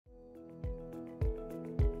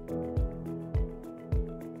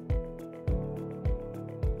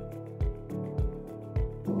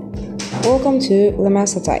Welcome to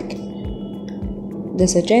Lamas Attack.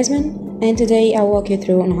 This is Jasmine, and today I'll walk you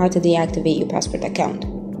through on how to deactivate your Passport account.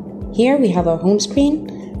 Here we have our home screen.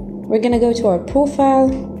 We're gonna go to our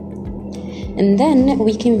profile, and then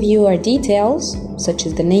we can view our details such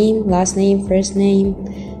as the name, last name, first name,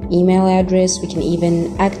 email address. We can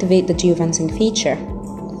even activate the geofencing feature,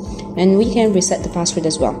 and we can reset the password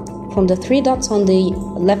as well. From the three dots on the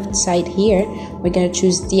left side here, we're going to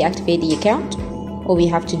choose deactivate the account. All we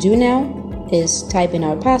have to do now is type in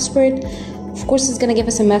our password. Of course, it's going to give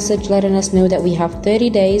us a message letting us know that we have 30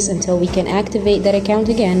 days until we can activate that account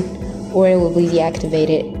again, or it will be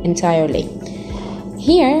deactivated entirely.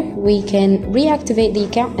 Here, we can reactivate the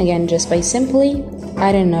account again just by simply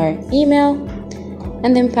adding our email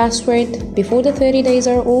and then password before the 30 days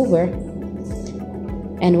are over,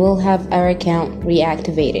 and we'll have our account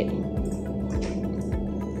reactivated.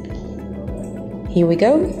 Here we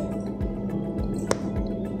go.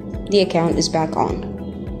 The account is back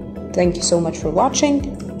on. Thank you so much for watching,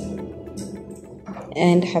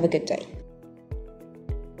 and have a good day.